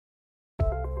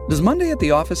Does Monday at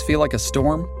the office feel like a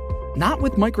storm? Not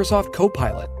with Microsoft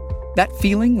Copilot. That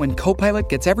feeling when Copilot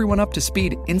gets everyone up to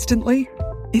speed instantly?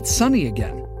 It's sunny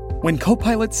again. When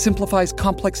Copilot simplifies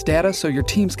complex data so your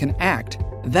teams can act,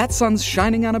 that sun's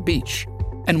shining on a beach.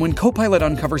 And when Copilot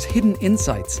uncovers hidden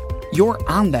insights, you're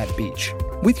on that beach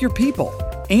with your people,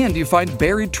 and you find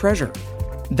buried treasure.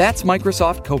 That's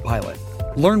Microsoft Copilot.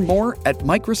 Learn more at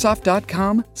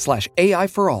Microsoft.com/AI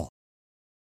for all.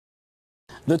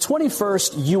 The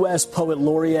 21st U.S. Poet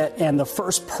Laureate and the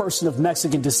first person of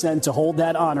Mexican descent to hold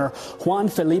that honor, Juan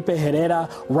Felipe Herrera,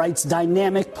 writes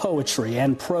dynamic poetry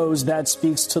and prose that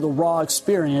speaks to the raw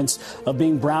experience of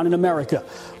being brown in America.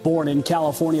 Born in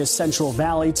California's Central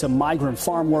Valley to migrant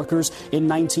farm workers in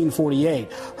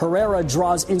 1948, Herrera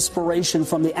draws inspiration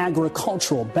from the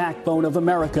agricultural backbone of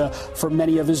America for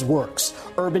many of his works.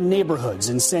 Urban neighborhoods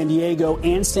in San Diego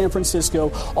and San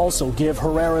Francisco also give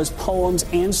Herrera's poems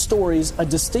and stories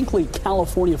a distinctly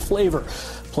California flavor,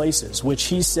 places which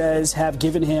he says have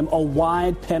given him a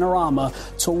wide panorama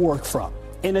to work from.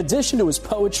 In addition to his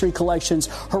poetry collections,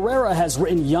 Herrera has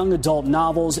written young adult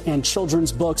novels and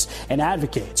children's books and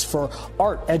advocates for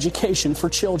art education for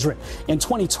children. In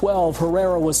 2012,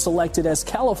 Herrera was selected as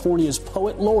California's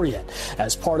Poet Laureate.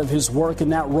 As part of his work in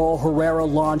that role, Herrera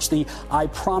launched the I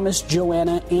Promised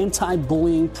Joanna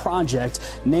Anti-Bullying Project,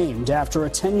 named after a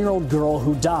 10-year-old girl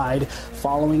who died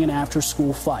following an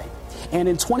after-school fight. And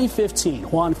in 2015,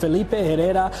 Juan Felipe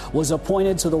Herrera was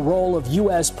appointed to the role of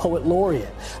U.S. Poet Laureate,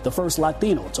 the first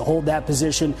Latino to hold that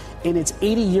position in its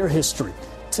 80-year history.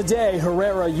 Today,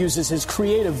 Herrera uses his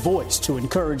creative voice to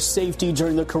encourage safety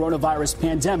during the coronavirus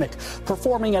pandemic,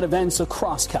 performing at events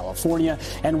across California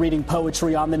and reading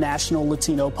poetry on the National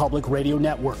Latino Public Radio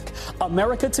Network.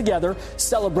 America Together,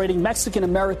 celebrating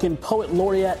Mexican-American Poet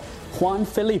Laureate Juan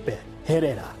Felipe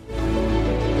Herrera.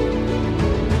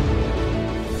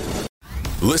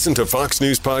 Listen to Fox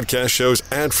News Podcast shows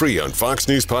ad-free on Fox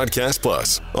News Podcast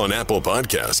Plus, on Apple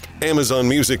Podcast, Amazon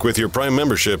Music with your Prime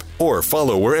membership, or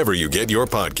follow wherever you get your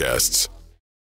podcasts.